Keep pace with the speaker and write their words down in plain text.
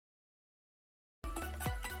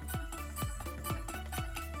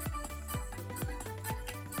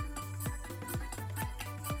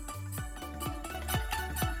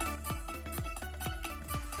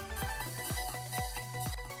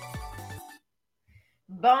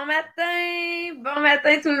Bon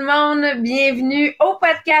matin tout le monde, bienvenue au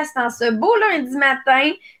podcast en ce beau lundi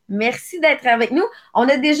matin. Merci d'être avec nous. On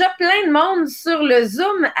a déjà plein de monde sur le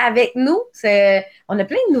Zoom avec nous. On a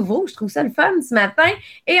plein de nouveaux, je trouve ça le fun ce matin.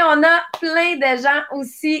 Et on a plein de gens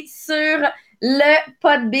aussi sur le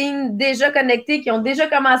Podbean déjà connectés, qui ont déjà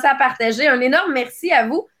commencé à partager. Un énorme merci à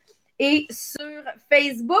vous. Et sur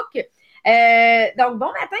Facebook. Donc,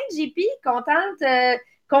 bon matin, JP, contente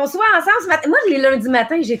qu'on soit ensemble ce matin. Moi, les lundis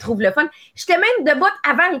matins, j'y trouve le fun. J'étais même debout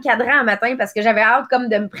avant le cadran un matin parce que j'avais hâte comme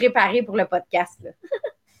de me préparer pour le podcast.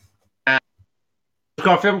 Là. Je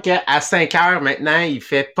confirme qu'à 5 heures maintenant, il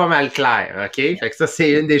fait pas mal clair, OK? Fait que ça,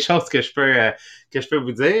 c'est une des choses que je peux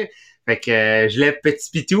vous dire. Fait que je lève petit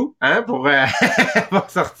pitou, hein, pour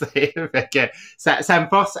sortir. Fait que ça me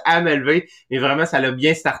force à me lever. Mais vraiment, ça l'a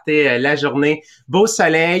bien starté la journée. Beau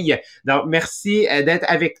soleil. Donc, merci d'être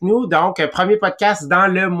avec nous. Donc, premier podcast dans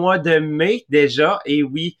le mois de mai déjà. Et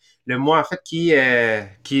oui, le mois, en fait, qui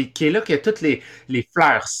est là, que toutes les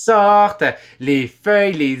fleurs sortent, les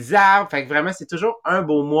feuilles, les arbres. Fait que vraiment, c'est toujours un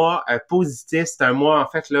beau mois positif. C'est un mois, en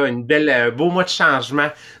fait, là, beau mois de changement.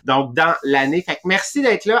 Donc, dans l'année. Fait que merci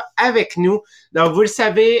d'être là avec nous. Donc, vous le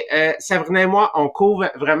savez, Sabrina et moi, on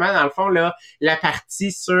couvre vraiment, dans le fond, là, la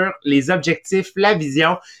partie sur les objectifs, la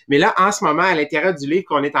vision. Mais là, en ce moment, à l'intérieur du livre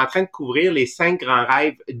qu'on est en train de couvrir, les 5 grands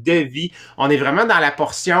rêves de vie, on est vraiment dans la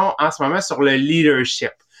portion, en ce moment, sur le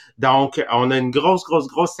leadership. Donc, on a une grosse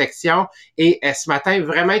section. Et ce matin,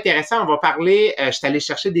 vraiment intéressant, on va parler, je suis allé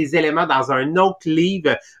chercher des éléments dans un autre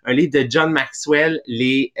livre, un livre de John Maxwell,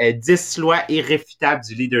 les 10 lois irréfutables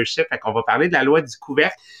du leadership. Fait qu'on va parler de la loi du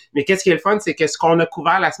couvercle. Mais qu'est-ce qui est le fun, c'est que ce qu'on a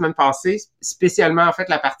couvert la semaine passée, spécialement en fait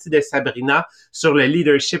la partie de Sabrina sur le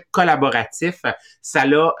leadership collaboratif, ça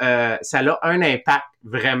a un impact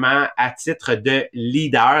vraiment à titre de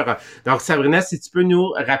leader. Donc Sabrina, si tu peux nous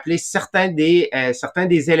rappeler certains des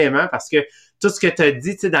éléments, parce que tout ce que tu as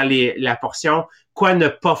dit, tu sais, dans la portion quoi ne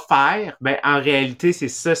pas faire, ben en réalité, c'est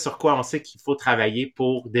ça sur quoi on sait qu'il faut travailler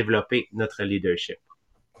pour développer notre leadership.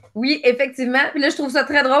 Oui, effectivement. Puis là, je trouve ça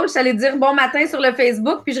très drôle. Je suis allée dire bon matin sur le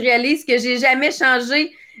Facebook, puis je réalise que j'ai jamais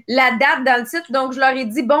changé la date dans le titre. Donc, je leur ai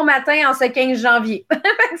dit bon matin en ce 15 janvier.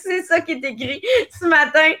 C'est ça qui est écrit ce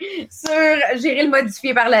matin j'irai le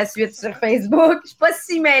modifier par la suite sur Facebook. Je suis pas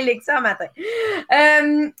si mêlée que ça ce matin.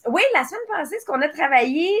 Oui, la semaine passée, ce qu'on a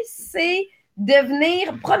travaillé, c'est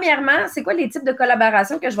devenir, premièrement, c'est quoi les types de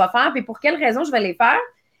collaboration que je vais faire, puis pour quelles raisons je vais les faire.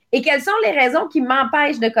 Et quelles sont les raisons qui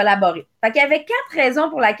m'empêchent de collaborer? Fait qu'il y avait 4 raisons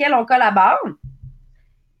pour lesquelles on collabore.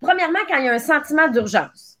 Premièrement, quand il y a un sentiment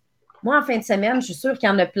d'urgence. Moi, en fin de semaine, je suis sûre qu'il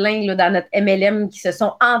y en a plein là, dans notre MLM qui se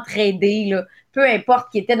sont entraidés, là, peu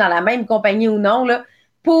importe qui étaient dans la même compagnie ou non, là,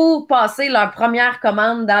 pour passer leur première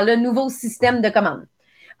commande dans le nouveau système de commande.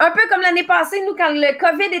 Un peu comme l'année passée, nous, quand le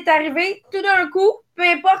COVID est arrivé, tout d'un coup, peu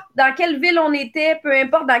importe dans quelle ville on était, peu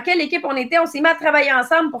importe dans quelle équipe on était, on s'est mis à travailler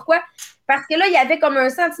ensemble. Pourquoi? Parce que là, il y avait comme un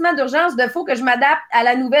sentiment d'urgence de faut que je m'adapte à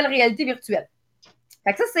la nouvelle réalité virtuelle.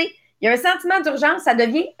 Fait que ça, il y a un sentiment d'urgence, ça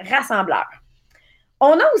devient rassembleur.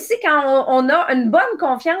 On a aussi quand on a une bonne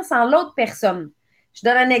confiance en l'autre personne. Je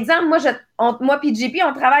donne un exemple. Moi et JP,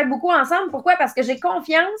 on travaille beaucoup ensemble. Pourquoi? Parce que j'ai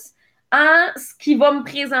confiance en ce qui va me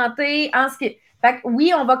présenter, en ce qui... Fait que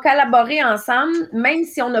oui, on va collaborer ensemble, même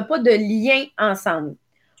si on n'a pas de lien ensemble.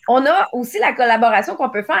 On a aussi la collaboration qu'on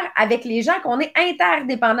peut faire avec les gens qu'on est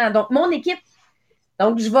interdépendants. Donc, mon équipe.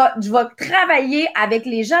 Donc, je vais travailler avec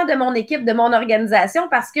les gens de mon équipe, de mon organisation,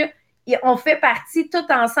 parce qu'on fait partie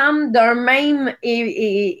tout ensemble d'une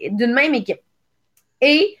même équipe.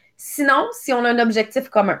 Et sinon, si on a un objectif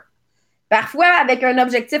commun. Parfois, avec un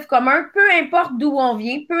objectif commun, peu importe d'où on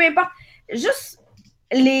vient, peu importe, juste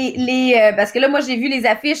parce que là, moi, j'ai vu les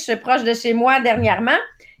affiches proches de chez moi dernièrement,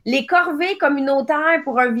 les corvées communautaires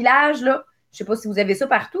pour un village, là, je ne sais pas si vous avez ça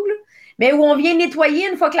partout, là, mais où on vient nettoyer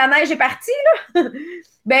une fois que la neige est partie, là,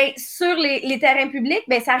 ben, sur les terrains publics,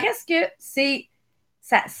 ben, ça reste que c'est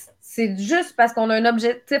juste parce qu'on a un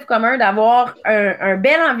objectif commun d'avoir un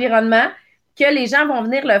bel environnement que les gens vont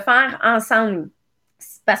venir le faire ensemble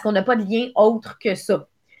parce qu'on n'a pas de lien autre que ça.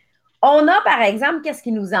 On a, par exemple, qu'est-ce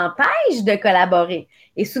qui nous empêche de collaborer?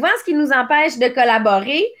 Et souvent, ce qui nous empêche de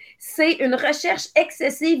collaborer, c'est une recherche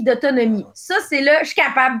excessive d'autonomie. Ça, c'est là, je suis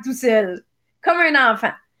capable tout seul, comme un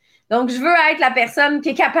enfant. Donc, je veux être la personne qui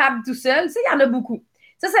est capable tout seul. Ça, il y en a beaucoup.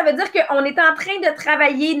 Ça veut dire qu'on est en train de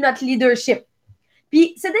travailler notre leadership.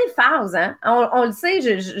 Puis, c'est des phases, hein? On le sait,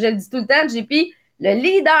 je le dis tout le temps, JP, le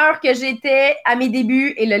leader que j'étais à mes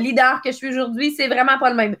débuts et le leader que je suis aujourd'hui, c'est vraiment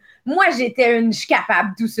pas le même. Moi, je suis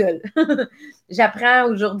capable tout seul. J'apprends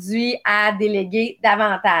aujourd'hui à déléguer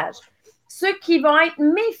davantage. Ceux qui vont être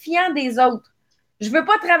méfiants des autres, Je veux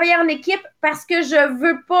pas travailler en équipe parce que je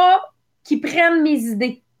veux pas qu'ils prennent mes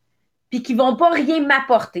idées puis qu'ils vont pas rien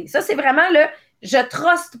m'apporter. Ça, c'est vraiment le je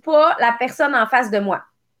truste pas la personne en face de moi.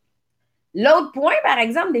 L'autre point, par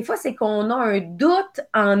exemple, des fois, c'est qu'on a un doute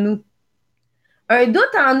en nous. Un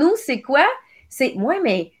doute en nous, c'est quoi? C'est, ouais,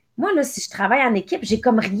 mais moi, là, si je travaille en équipe, j'ai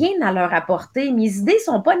comme rien à leur apporter. Mes idées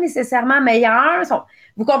sont pas nécessairement meilleures.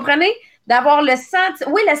 Vous comprenez? D'avoir le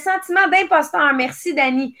sentiment d'imposteur. Merci,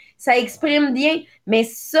 Dani. Ça exprime bien. Mais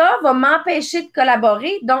ça va m'empêcher de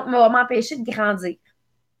collaborer, donc va m'empêcher de grandir.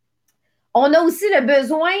 On a aussi le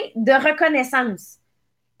besoin de reconnaissance.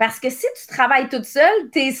 Parce que si tu travailles toute seule,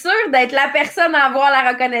 tu es sûr d'être la personne à avoir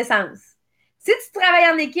la reconnaissance. Si tu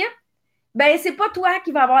travailles en équipe, ben c'est pas toi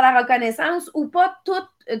qui vas avoir la reconnaissance ou pas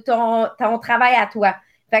tout ton travail à toi.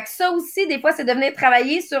 Fait que ça aussi, des fois, c'est de venir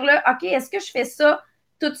travailler sur le OK, est-ce que je fais ça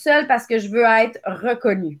toute seule parce que je veux être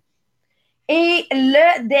reconnue? Et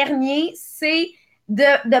le dernier, c'est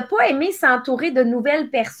de ne pas aimer s'entourer de nouvelles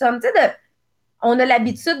personnes. Tu sais, on a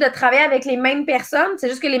l'habitude de travailler avec les mêmes personnes, c'est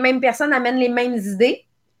juste que les mêmes personnes amènent les mêmes idées.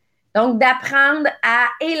 Donc, d'apprendre à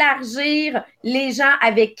élargir les gens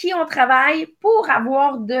avec qui on travaille pour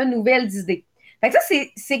avoir de nouvelles idées. Fait que ça,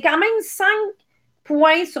 c'est quand même 5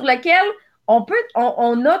 points sur lesquels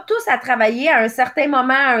on a tous à travailler à un certain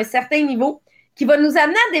moment, à un certain niveau, qui va nous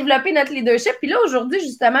amener à développer notre leadership. Puis là, aujourd'hui,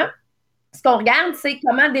 justement, ce qu'on regarde, c'est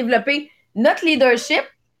comment développer notre leadership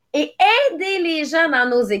et aider les gens dans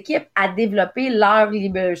nos équipes à développer leur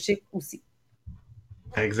leadership aussi.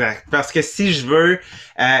 Exact. Parce que si je veux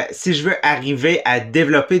arriver à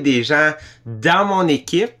développer des gens dans mon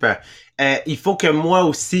équipe, il faut que moi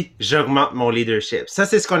aussi, j'augmente mon leadership. Ça,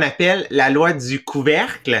 c'est ce qu'on appelle la loi du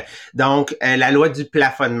couvercle, donc la loi du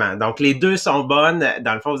plafonnement. Donc, les deux sont bonnes.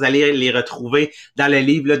 Dans le fond, vous allez les retrouver dans le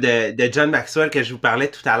livre là, de John Maxwell que je vous parlais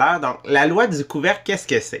tout à l'heure. Donc, la loi du couvercle, qu'est-ce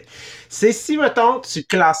que c'est? C'est si, mettons, tu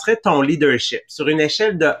classerais ton leadership sur une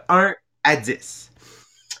échelle de 1 à 10.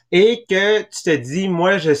 Et que tu te dis,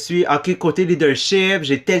 moi, je suis, OK, côté leadership,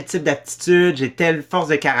 j'ai tel type d'aptitude, j'ai telle force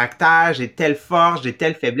de caractère, j'ai telle force, j'ai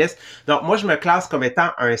telle faiblesse. Donc, moi, je me classe comme étant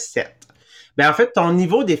un 7. Ben, en fait, ton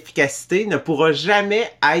niveau d'efficacité ne pourra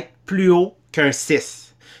jamais être plus haut qu'un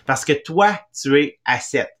 6. Parce que toi, tu es à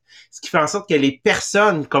 7. Ce qui fait en sorte que les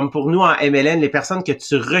personnes, comme pour nous en MLN, les personnes que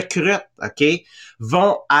tu recrutes, OK,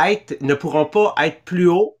 ne pourront pas être plus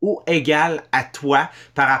haut ou égal à toi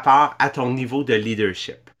par rapport à ton niveau de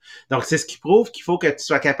leadership. Donc, c'est ce qui prouve qu'il faut que tu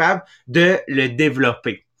sois capable de le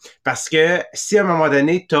développer. Parce que si à un moment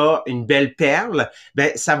donné, tu as une belle perle, ben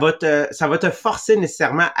ça va te forcer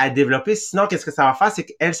nécessairement à développer. Sinon, qu'est-ce que ça va faire? C'est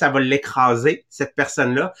qu'elle, ça va l'écraser, cette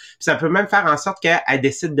personne-là. Puis ça peut même faire en sorte qu'elle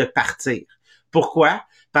décide de partir. Pourquoi?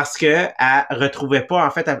 Parce que elle retrouvait pas, en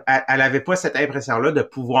fait, elle avait pas cette impression-là de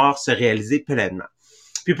pouvoir se réaliser pleinement.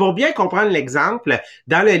 Puis pour bien comprendre l'exemple,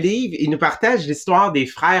 dans le livre, il nous partage l'histoire des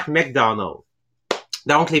frères McDonald.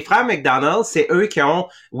 Donc, les frères McDonald, c'est eux qui ont,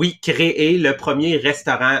 oui, créé le premier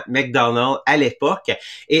restaurant McDonald à l'époque.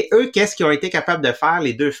 Et eux, qu'est-ce qu'ils ont été capables de faire,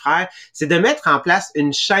 les deux frères? C'est de mettre en place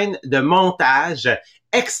une chaîne de montage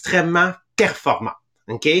extrêmement performante.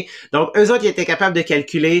 OK? Donc, eux autres, ils étaient capables de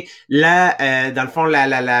calculer dans le fond,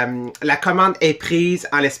 la commande est prise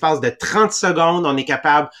en l'espace de 30 secondes. On est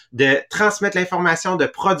capable de transmettre l'information, de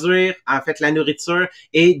produire, en fait, la nourriture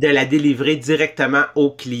et de la délivrer directement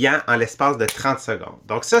au client en l'espace de 30 secondes.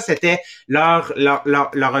 Donc, ça, c'était leur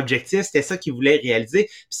objectif. C'était ça qu'ils voulaient réaliser.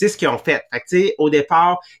 Puis c'est ce qu'ils ont fait. Fait que, tu sais, au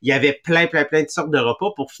départ, il y avait plein de sortes de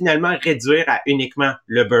repas pour finalement réduire à uniquement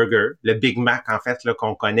le burger, le Big Mac, en fait, là,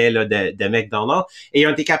 qu'on connaît, là, de McDonald's. Et ils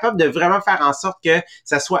ont été capables de vraiment faire en sorte que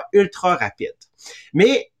ça soit ultra rapide.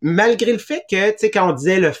 Mais malgré le fait que, tu sais, quand on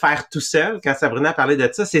disait le faire tout seul, quand Sabrina parlait de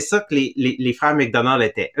ça, c'est ça que les frères McDonald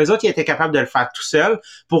étaient. Eux autres, ils étaient capables de le faire tout seul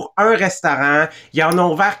pour un restaurant. Ils en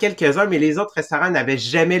ont ouvert quelques-uns, mais les autres restaurants n'avaient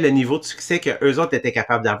jamais le niveau de succès que eux autres étaient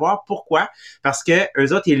capables d'avoir. Pourquoi? Parce que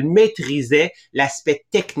eux autres, ils maîtrisaient l'aspect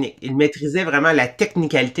technique. Ils maîtrisaient vraiment la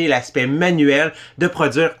technicalité, l'aspect manuel de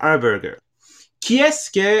produire un burger. Qui est-ce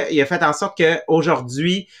qui a fait en sorte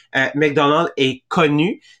qu'aujourd'hui, McDonald's est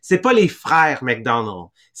connu? C'est pas les frères McDonald,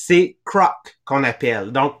 c'est Kroc qu'on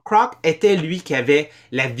appelle. Donc, Kroc était lui qui avait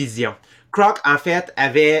la vision. Kroc, en fait,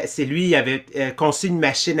 il avait conçu une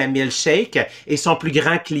machine à milkshake et son plus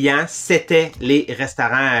grand client, c'était les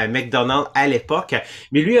restaurants McDonald's à l'époque.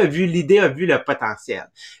 Mais lui a vu l'idée, a vu le potentiel.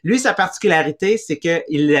 Lui, sa particularité, c'est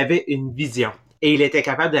qu'il avait une vision. Et il était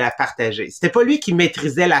capable de la partager. C'était pas lui qui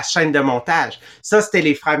maîtrisait la chaîne de montage. Ça, c'était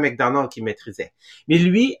les frères McDonald qui maîtrisaient. Mais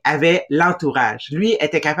lui avait l'entourage. Lui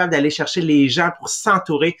était capable d'aller chercher les gens pour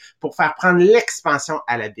s'entourer, pour faire prendre l'expansion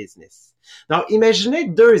à la business. Donc, imaginez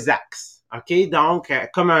deux axes. OK? Donc,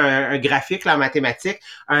 comme un graphique là, en mathématiques,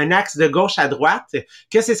 un axe de gauche à droite,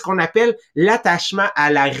 que c'est ce qu'on appelle l'attachement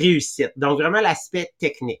à la réussite. Donc, vraiment l'aspect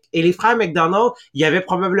technique. Et les frères McDonald, il y avait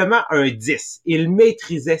probablement un 10. Ils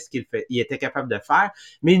maîtrisaient ce ils étaient capables de faire,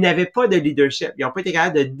 mais ils n'avaient pas de leadership. Ils n'ont pas été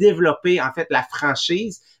capables de développer, en fait, la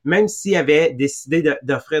franchise, même s'ils avaient décidé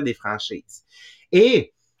d'offrir des franchises.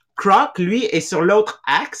 Et Kroc, lui, est sur l'autre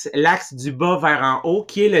axe, l'axe du bas vers en haut,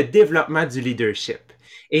 qui est le développement du leadership.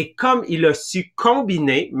 Et comme il a su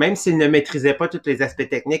combiner, même s'il ne maîtrisait pas tous les aspects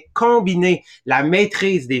techniques, combiner la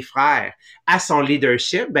maîtrise des frères à son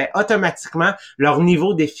leadership, ben automatiquement, leur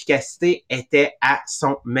niveau d'efficacité était à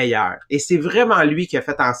son meilleur. Et c'est vraiment lui qui a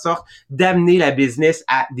fait en sorte d'amener la business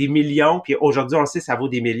à des millions, puis aujourd'hui, on le sait, ça vaut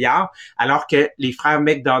des milliards, alors que les frères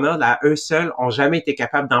McDonald, à eux seuls, ont jamais été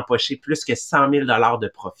capables d'empocher plus que 100 000 $ de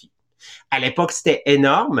profit. À l'époque, c'était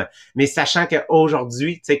énorme, mais sachant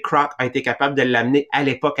qu'aujourd'hui, tu sais, Kroc a été capable de l'amener à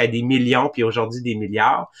l'époque à des millions, puis aujourd'hui des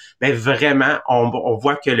milliards, ben vraiment, on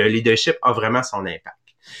voit que le leadership a vraiment son impact.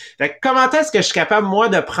 Fait que comment est-ce que je suis capable, moi,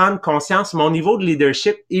 de prendre conscience, mon niveau de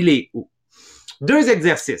leadership, il est où? 2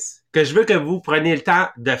 exercices que je veux que vous preniez le temps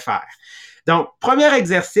de faire. Donc, premier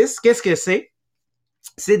exercice, qu'est-ce que c'est?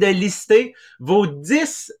 C'est de lister vos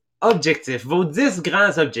 10 objectifs, vos 10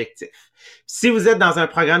 grands objectifs. Si vous êtes dans un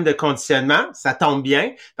programme de conditionnement, ça tombe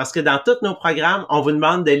bien parce que dans tous nos programmes, on vous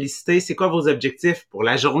demande de lister c'est quoi vos objectifs pour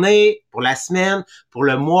la journée, pour la semaine, pour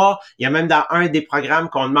le mois. Il y a même dans un des programmes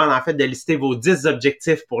qu'on demande en fait de lister vos 10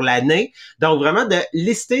 objectifs pour l'année. Donc vraiment de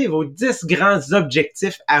lister vos 10 grands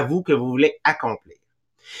objectifs à vous que vous voulez accomplir.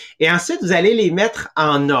 Et ensuite, vous allez les mettre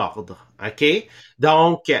en ordre, OK?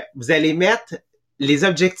 Donc, vous allez mettre les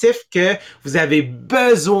objectifs que vous avez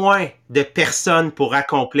besoin de personnes pour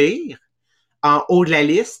accomplir en haut de la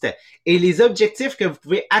liste et les objectifs que vous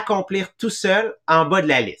pouvez accomplir tout seul en bas de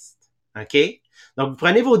la liste. OK? Donc, vous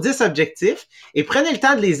prenez vos 10 objectifs et prenez le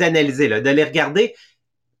temps de les analyser, là, de les regarder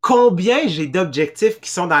combien j'ai d'objectifs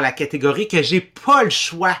qui sont dans la catégorie que j'ai pas le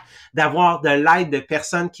choix d'avoir de l'aide de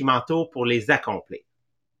personnes qui m'entourent pour les accomplir.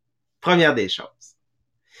 Première des choses.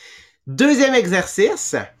 Deuxième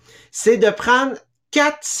exercice, c'est de prendre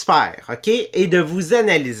 4 sphères, OK? Et de vous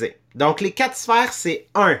analyser. Donc, les 4 sphères, c'est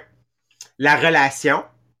 1, la relation,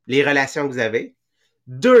 les relations que vous avez.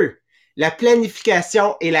 2, la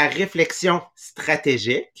planification et la réflexion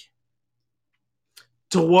stratégique.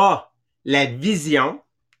 3, la vision.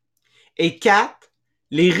 Et 4,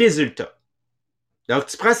 les résultats. Donc,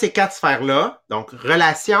 tu prends ces 4 sphères-là, donc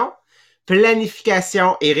relation,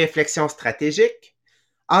 planification et réflexion stratégique.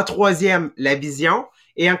 En 3e, la vision.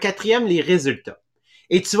 Et en 4e, les résultats.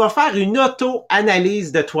 Et tu vas faire une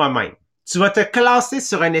auto-analyse de toi-même. Tu vas te classer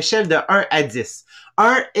sur une échelle de 1 à 10.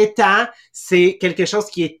 1 étant, c'est quelque chose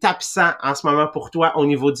qui est absent en ce moment pour toi au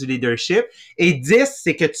niveau du leadership. Et 10,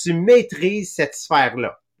 c'est que tu maîtrises cette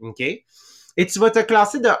sphère-là. OK? Et tu vas te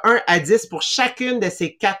classer de 1 à 10 pour chacune de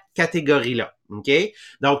ces 4 catégories-là. OK?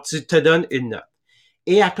 Donc, tu te donnes une note.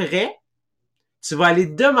 Et après, tu vas aller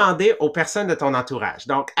demander aux personnes de ton entourage.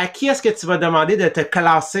 Donc, à qui est-ce que tu vas demander de te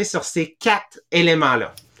classer sur ces 4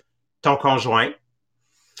 éléments-là? Ton conjoint,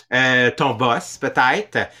 ton boss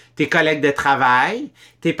peut-être, tes collègues de travail,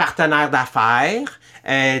 tes partenaires d'affaires,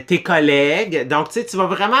 tes collègues. Donc, tu sais, tu vas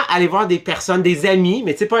vraiment aller voir des personnes, des amis,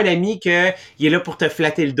 mais tu sais, pas un ami qui est là pour te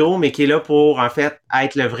flatter le dos, mais qui est là pour, en fait,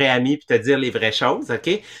 être le vrai ami puis te dire les vraies choses, OK?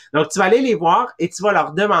 Donc, tu vas aller les voir et tu vas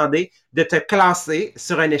leur demander de te classer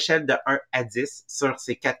sur une échelle de 1 à 10 sur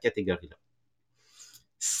ces 4 catégories-là.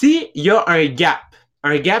 S'il y a un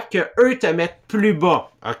gap que eux te mettent plus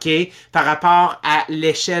bas, OK, par rapport à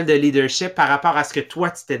l'échelle de leadership, par rapport à ce que toi,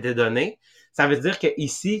 tu t'es donné, ça veut dire que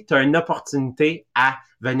ici, tu as une opportunité à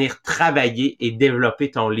venir travailler et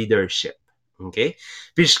développer ton leadership. OK? Puis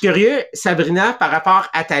je suis curieux, Sabrina, par rapport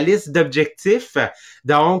à ta liste d'objectifs,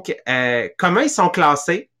 donc, comment ils sont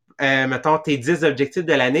classés? Mettons, tes 10 objectifs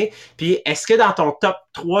de l'année. Puis, est-ce que dans ton top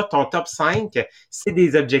 3, ton top 5, c'est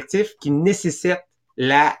des objectifs qui nécessitent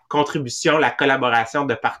la contribution, la collaboration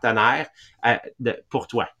de partenaires pour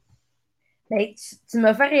toi? Ben, tu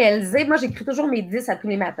m'as fait réaliser, moi j'écris toujours mes 10 à tous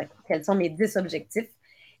les matins. Quels sont mes 10 objectifs?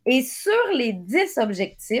 Et sur les 10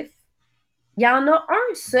 objectifs, il y en a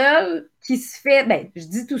un seul qui se fait, ben, je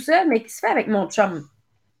dis tout seul, mais qui se fait avec mon chum.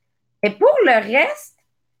 Et pour le reste,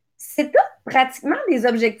 c'est tout pratiquement des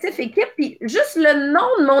objectifs équipe. Puis juste le nom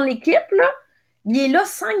de mon équipe, là, il est là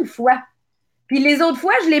 5 fois. Puis les autres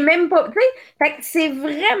fois, je ne l'ai même pas. Tu sais, fait que c'est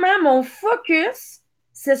vraiment mon focus,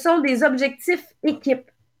 ce sont des objectifs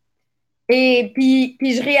équipe. Et puis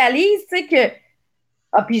je réalise, tu sais, que.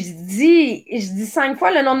 Ah, puis je dis 5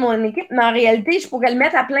 fois le nom de mon équipe, mais en réalité, je pourrais le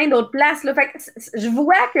mettre à plein d'autres places. Là. Fait que je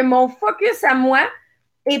vois que mon focus à moi,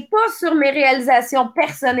 et pas sur mes réalisations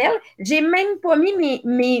personnelles. J'ai même pas mis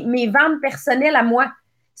mes ventes personnelles à moi.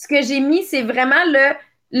 Ce que j'ai mis, c'est vraiment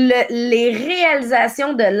les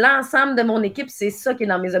réalisations de l'ensemble de mon équipe. C'est ça qui est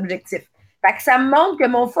dans mes objectifs. Fait que ça me montre que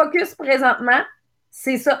mon focus présentement,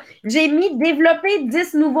 c'est ça. J'ai mis développer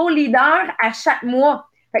 10 nouveaux leaders à chaque mois.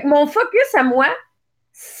 Fait que mon focus à moi,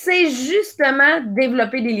 c'est justement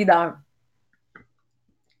développer des leaders.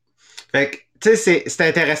 Fait que, tu sais, c'est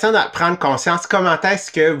intéressant de prendre conscience comment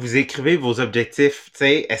est-ce que vous écrivez vos objectifs, tu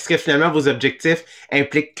sais. Est-ce que finalement vos objectifs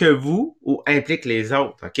impliquent que vous ou impliquent les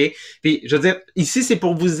autres, OK? Puis, je veux dire, ici, c'est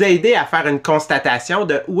pour vous aider à faire une constatation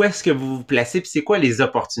de où est-ce que vous vous placez puis c'est quoi les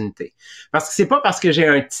opportunités. Parce que c'est pas parce que j'ai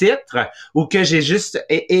un titre ou que j'ai juste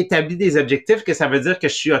établi des objectifs que ça veut dire que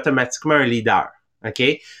je suis automatiquement un leader. OK?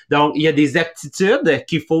 Donc, il y a des aptitudes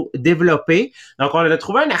qu'il faut développer. Donc, on a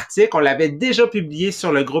trouvé un article, on l'avait déjà publié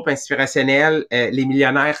sur le groupe inspirationnel Les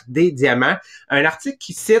millionnaires des Diamants, un article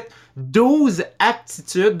qui cite 12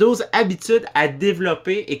 aptitudes, 12 habitudes à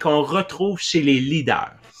développer et qu'on retrouve chez les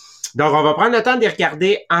leaders. Donc, on va prendre le temps de les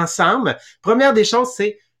regarder ensemble. Première des choses,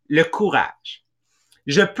 c'est le courage.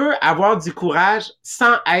 Je peux avoir du courage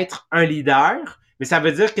sans être un leader, mais ça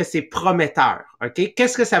veut dire que c'est prometteur, OK?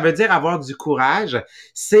 Qu'est-ce que ça veut dire avoir du courage?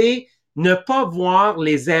 C'est ne pas voir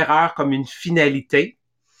les erreurs comme une finalité,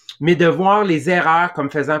 mais de voir les erreurs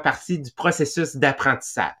comme faisant partie du processus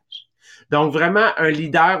d'apprentissage. Donc, vraiment, un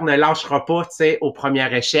leader ne lâchera pas, tu sais, au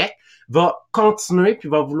premier échec, va continuer puis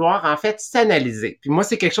va vouloir, en fait, s'analyser. Puis moi,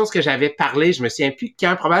 c'est quelque chose que j'avais parlé, je me souviens plus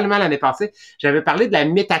quand, probablement l'année passée, j'avais parlé de la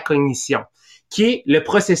métacognition, qui est le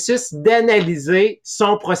processus d'analyser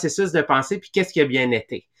son processus de pensée puis qu'est-ce qui a bien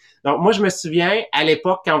été. Donc, moi, je me souviens, à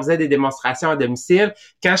l'époque, quand on faisait des démonstrations à domicile,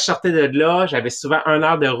 quand je sortais de là, j'avais souvent 1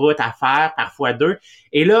 heure de route à faire, parfois 2.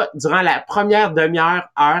 Et là, durant la première demi-heure,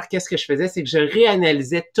 qu'est-ce que je faisais? C'est que je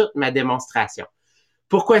réanalysais toute ma démonstration.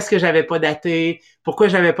 Pourquoi est-ce que j'avais pas daté? Pourquoi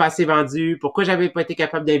j'avais pas assez vendu? Pourquoi j'avais pas été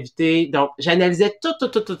capable d'inviter? Donc, j'analysais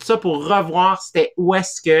tout ça pour revoir c'était où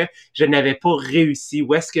est-ce que je n'avais pas réussi,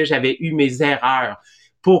 où est-ce que j'avais eu mes erreurs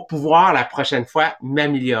pour pouvoir la prochaine fois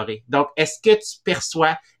m'améliorer. Donc, est-ce que tu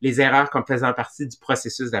perçois les erreurs comme faisant partie du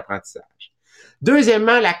processus d'apprentissage?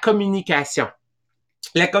 Deuxièmement, la communication.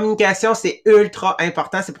 La communication, c'est ultra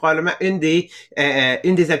important. C'est probablement une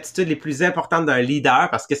des aptitudes les plus importantes d'un leader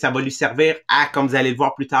parce que ça va lui servir à, comme vous allez le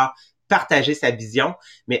voir plus tard, partager sa vision.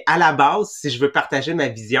 Mais à la base, si je veux partager ma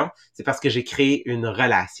vision, c'est parce que j'ai créé une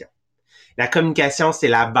relation. La communication, c'est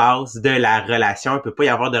la base de la relation. Il ne peut pas y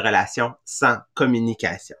avoir de relation sans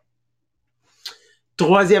communication.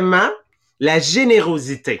 Troisièmement, la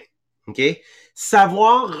générosité. OK?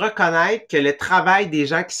 Savoir reconnaître que le travail des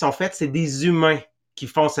gens qui sont faits, c'est des humains qui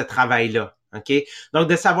font ce travail-là. OK? Donc,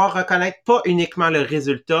 de savoir reconnaître pas uniquement le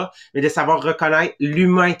résultat, mais de savoir reconnaître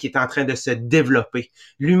l'humain qui est en train de se développer.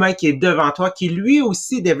 L'humain qui est devant toi, qui lui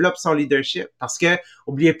aussi développe son leadership. Parce que,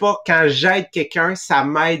 oubliez pas, quand j'aide quelqu'un, ça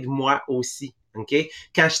m'aide moi aussi. OK?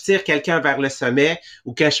 Quand je tire quelqu'un vers le sommet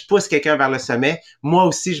ou quand je pousse quelqu'un vers le sommet, moi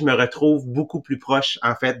aussi, je me retrouve beaucoup plus proche,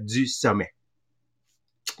 en fait, du sommet.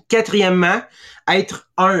 Quatrièmement, être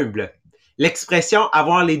humble. L'expression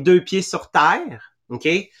avoir les 2 pieds sur terre, OK?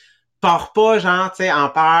 Pars pas, genre, tu sais, en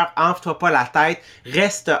peur, enfle-toi pas la tête,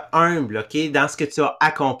 reste humble, OK, dans ce que tu as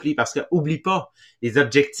accompli, parce que oublie pas, les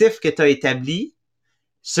objectifs que tu as établis,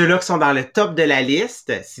 ceux-là qui sont dans le top de la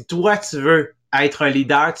liste, si toi, tu veux être un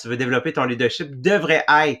leader, tu veux développer ton leadership, devraient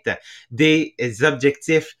être des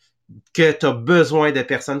objectifs que tu as besoin de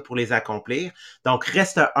personnes pour les accomplir. Donc,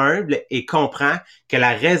 reste humble et comprends que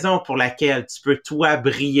la raison pour laquelle tu peux, toi,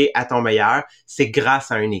 briller à ton meilleur, c'est grâce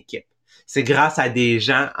à une équipe. C'est grâce à des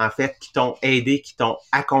gens, en fait, qui t'ont aidé, qui t'ont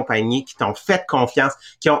accompagné, qui t'ont fait confiance,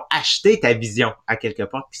 qui ont acheté ta vision à quelque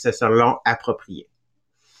part, qui se sont l'ont appropriée.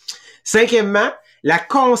 Cinquièmement, la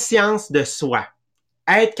conscience de soi.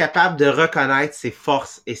 Être capable de reconnaître ses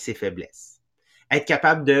forces et ses faiblesses. Être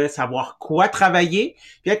capable de savoir quoi travailler,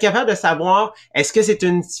 puis être capable de savoir est-ce que c'est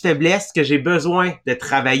une faiblesse que j'ai besoin de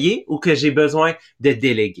travailler ou que j'ai besoin de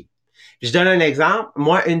déléguer. Je donne un exemple.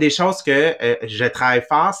 Moi, une des choses que je travaille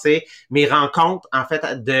fort, c'est mes rencontres, en fait,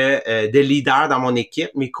 de leaders dans mon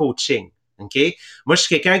équipe, mes coachings. OK? Moi, je suis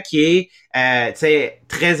quelqu'un qui est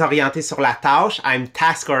très orienté sur la tâche. I'm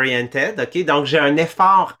task-oriented. OK? Donc, j'ai un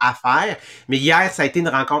effort à faire. Mais hier, ça a été une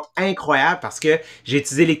rencontre incroyable parce que j'ai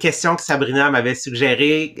utilisé les questions que Sabrina m'avait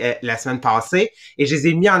suggérées la semaine passée et je les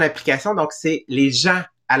ai mis en application. Donc, c'est les gens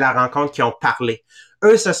à la rencontre qui ont parlé.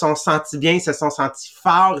 Eux se sont sentis bien, ils se sont sentis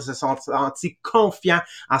forts, ils se sont sentis confiants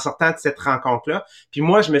en sortant de cette rencontre-là. Puis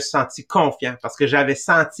moi, je me suis senti confiant parce que j'avais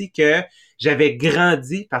senti que j'avais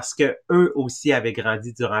grandi parce que eux aussi avaient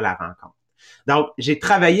grandi durant la rencontre. Donc, j'ai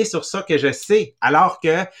travaillé sur ça que je sais, alors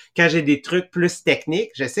que quand j'ai des trucs plus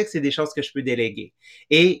techniques, je sais que c'est des choses que je peux déléguer.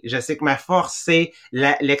 Et je sais que ma force, c'est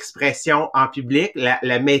l'expression en public,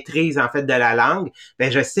 la maîtrise, en fait, de la langue.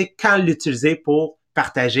 Ben, je sais quand l'utiliser pour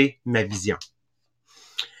partager ma vision.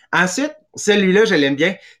 Ensuite, celui-là, je l'aime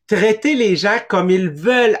bien. Traiter les gens comme ils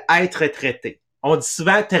veulent être traités. On dit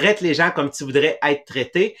souvent, traite les gens comme tu voudrais être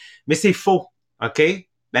traité, mais c'est faux. OK?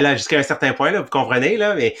 Ben là, jusqu'à un certain point, là, vous comprenez,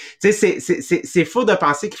 là, mais tu sais, c'est faux de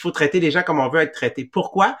penser qu'il faut traiter les gens comme on veut être traité.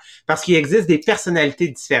 Pourquoi? Parce qu'il existe des personnalités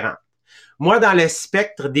différentes. Moi, dans le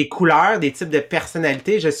spectre des couleurs, des types de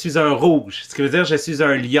personnalités, je suis un rouge, ce qui veut dire je suis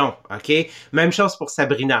un lion, OK? Même chose pour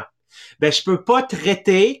Sabrina. Ben, je peux pas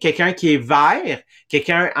traiter quelqu'un qui est vert,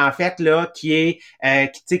 quelqu'un, en fait, là, qui est,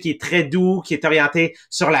 qui est très doux, qui est orienté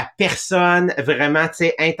sur la personne, vraiment, tu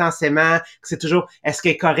sais, intensément, que c'est toujours, est-ce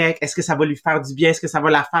qu'elle est correcte? Est-ce que ça va lui faire du bien? Est-ce que ça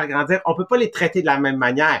va la faire grandir? On peut pas les traiter de la même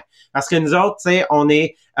manière. Parce que nous autres, tu sais, on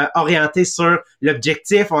est orienté sur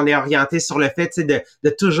l'objectif, on est orienté sur le fait, tu sais, de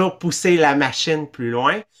toujours pousser la machine plus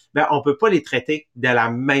loin. Ben, on peut pas les traiter de la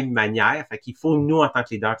même manière. Fait qu'il faut, nous, en tant que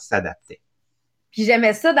leaders, s'adapter. Puis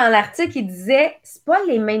j'aimais ça dans l'article, il disait c'est pas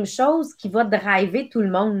les mêmes choses qui vont driver tout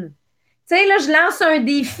le monde. Tu sais, là, je lance un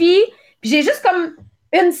défi, puis j'ai juste comme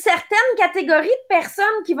une certaine catégorie de personnes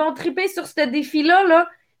qui vont triper sur ce défi-là, là,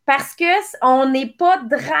 parce qu'on n'est pas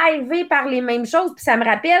drivé par les mêmes choses. Puis ça me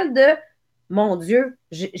rappelle de mon Dieu,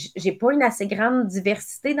 j'ai pas une assez grande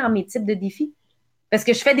diversité dans mes types de défis. Parce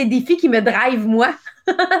que je fais des défis qui me drivent moi.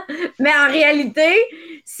 Mais en réalité,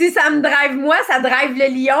 si ça me drive moi, ça drive le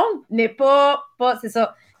lion, mais pas c'est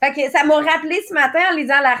ça. Fait que ça m'a rappelé ce matin en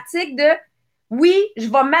lisant l'article de oui, je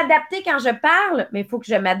vais m'adapter quand je parle, mais il faut que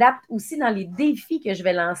je m'adapte aussi dans les défis que je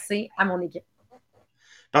vais lancer à mon équipe.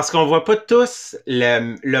 Parce qu'on voit pas tous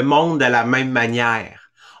le monde de la même manière.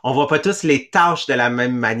 On voit pas tous les tâches de la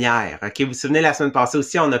même manière. OK? Vous vous souvenez, la semaine passée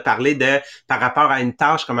aussi, on a parlé de, par rapport à une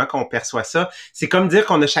tâche, comment qu'on perçoit ça. C'est comme dire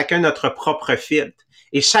qu'on a chacun notre propre filtre.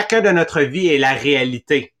 Et chacun de notre vie est la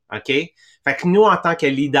réalité. OK? Fait que nous, en tant que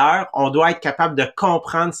leader, on doit être capable de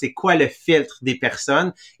comprendre c'est quoi le filtre des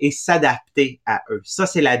personnes et s'adapter à eux. Ça,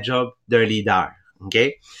 c'est la job d'un leader. OK?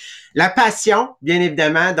 La passion, bien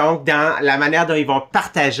évidemment, donc dans la manière dont ils vont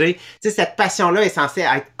partager, tu sais, cette passion-là est censée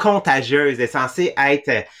être contagieuse, est censée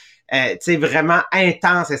être, tu sais, vraiment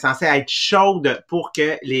intense, est censée être chaude pour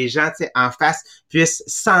que les gens, tu sais, en face puissent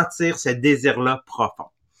sentir ce désir-là profond.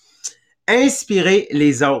 Inspirer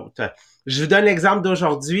les autres. Je vous donne l'exemple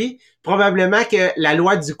d'aujourd'hui. Probablement que la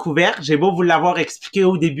loi du couvercle, j'ai beau vous l'avoir expliqué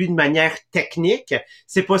au début de manière technique,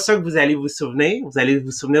 c'est pas ça que vous allez vous souvenir. Vous allez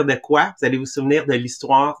vous souvenir de quoi? Vous allez vous souvenir de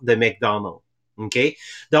l'histoire de McDonald's. OK?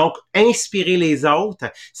 Donc, inspirer les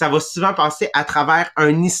autres, ça va souvent passer à travers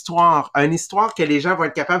une histoire que les gens vont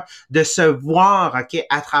être capables de se voir, OK,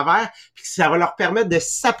 à travers, puis ça va leur permettre de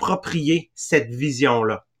s'approprier cette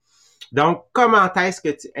vision-là. Donc, comment est-ce que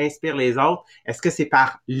tu inspires les autres? Est-ce que c'est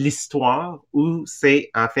par l'histoire ou c'est,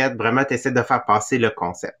 en fait, vraiment, tu essaies de faire passer le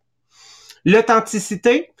concept?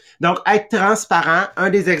 L'authenticité, donc être transparent. Un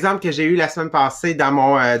des exemples que j'ai eu la semaine passée dans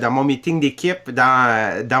mon meeting d'équipe,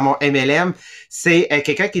 dans mon MLM, c'est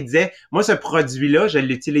quelqu'un qui disait, moi, ce produit-là, je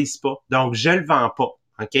l'utilise pas, donc je le vends pas.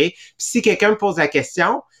 OK? Puis si quelqu'un me pose la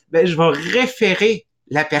question, ben, je vais référer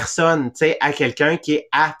la personne, tu sais, à quelqu'un qui est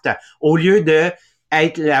apte au lieu de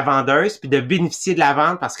être la vendeuse puis de bénéficier de la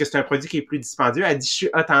vente parce que c'est un produit qui est plus dispendieux. Elle dit, je suis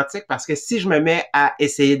authentique parce que si je me mets à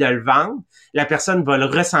essayer de le vendre, la personne va le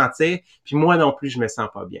ressentir puis moi non plus, je me sens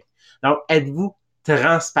pas bien. Donc, êtes-vous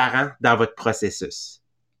transparent dans votre processus?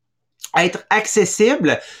 Être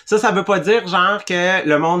accessible, ça veut pas dire genre que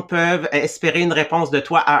le monde peut espérer une réponse de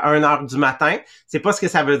toi à 1h du matin. C'est pas ce que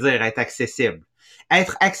ça veut dire, être accessible.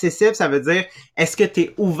 Être accessible, ça veut dire, est-ce que tu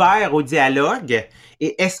es ouvert au dialogue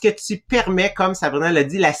et est-ce que tu permets, comme Sabrina l'a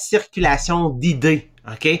dit, la circulation d'idées?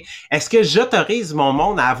 OK? Est-ce que j'autorise mon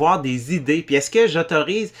monde à avoir des idées? Puis est-ce que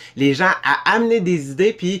j'autorise les gens à amener des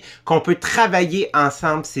idées puis qu'on peut travailler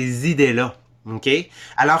ensemble ces idées-là? OK?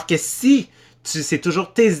 Alors que si c'est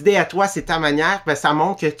toujours tes idées à toi, c'est ta manière, ben ça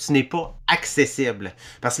montre que tu n'es pas accessible.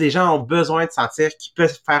 Parce que les gens ont besoin de sentir qu'ils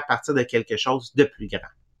peuvent faire partie de quelque chose de plus grand.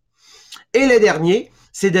 Et le dernier,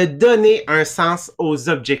 c'est de donner un sens aux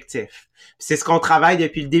objectifs. C'est ce qu'on travaille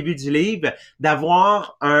depuis le début du livre,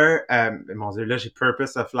 d'avoir mon Dieu, là j'ai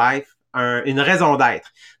Purpose of Life, une raison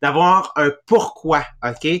d'être, d'avoir un pourquoi,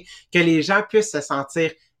 OK? Que les gens puissent se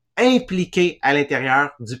sentir impliqués à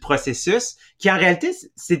l'intérieur du processus, qui en réalité,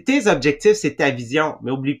 c'est tes objectifs, c'est ta vision.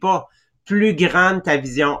 Mais oublie pas, plus grande ta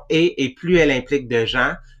vision est et plus elle implique de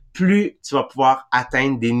gens, plus tu vas pouvoir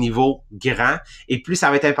atteindre des niveaux grands et plus ça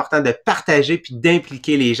va être important de partager puis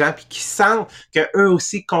d'impliquer les gens puis qu'ils sentent que eux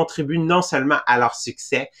aussi contribuent non seulement à leur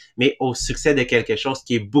succès, mais au succès de quelque chose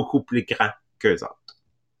qui est beaucoup plus grand qu'eux autres.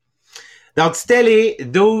 Donc, c'était les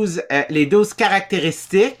 12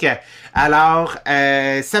 caractéristiques. Alors,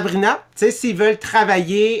 Sabrina, tu sais, s'ils veulent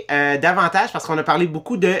travailler davantage, parce qu'on a parlé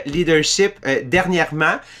beaucoup de leadership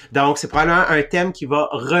dernièrement, donc c'est probablement un thème qui va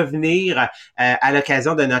revenir à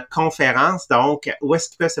l'occasion de notre conférence. Donc, où est-ce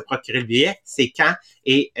qu'ils peuvent se procurer le billet? C'est quand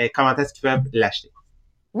et comment est-ce qu'ils peuvent l'acheter?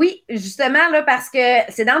 Oui, justement, là, parce que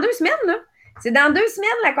c'est dans 2 semaines, là. C'est dans 2 semaines,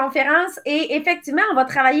 la conférence, et effectivement, on va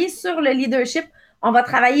travailler sur le leadership. On va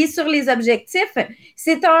travailler sur les objectifs.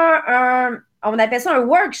 C'est on appelle ça un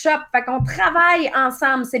workshop. Fait qu'on travaille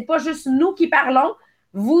ensemble. C'est pas juste nous qui parlons.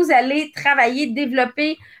 Vous allez travailler,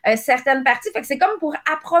 développer certaines parties. Fait que c'est comme pour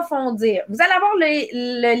approfondir. Vous allez avoir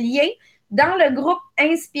le lien dans le groupe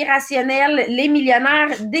inspirationnel Les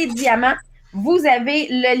millionnaires des diamants. Vous avez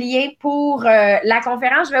le lien pour la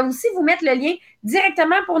conférence. Je vais aussi vous mettre le lien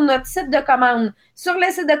directement pour notre site de commande. Sur le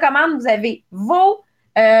site de commande, vous avez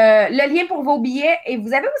le lien pour vos billets et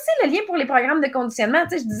vous avez aussi le lien pour les programmes de conditionnement.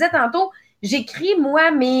 Tu sais, je disais tantôt, j'écris,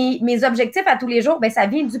 moi, mes objectifs à tous les jours. Bien, ça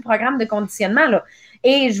vient du programme de conditionnement, là.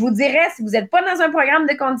 Et je vous dirais, si vous n'êtes pas dans un programme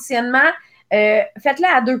de conditionnement, faites-le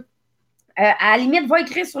à 2. À la limite, va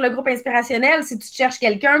écrire sur le groupe inspirationnel si tu cherches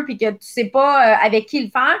quelqu'un puis que tu ne sais pas avec qui le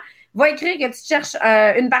faire. Va écrire que tu cherches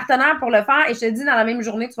une partenaire pour le faire et je te dis, dans la même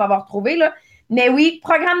journée, tu vas avoir trouvé, là. Mais oui,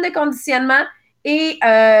 programme de conditionnement et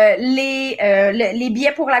les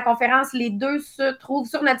billets pour la conférence, les 2 se trouvent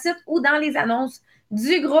sur notre site ou dans les annonces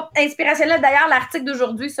du groupe inspirationnel. D'ailleurs, l'article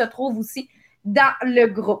d'aujourd'hui se trouve aussi dans le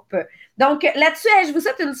groupe. Donc, là-dessus, je vous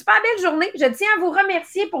souhaite une super belle journée. Je tiens à vous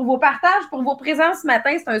remercier pour vos partages, pour vos présences ce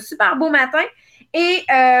matin. C'est un super beau matin. Et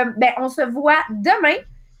on se voit demain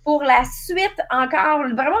pour la suite encore.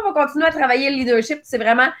 Vraiment, on va continuer à travailler le leadership. C'est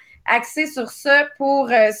vraiment axé sur ça pour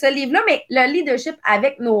ce livre-là, mais le leadership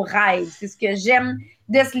avec nos rêves. C'est ce que j'aime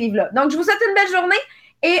de ce livre-là. Donc, je vous souhaite une belle journée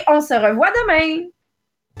et on se revoit demain.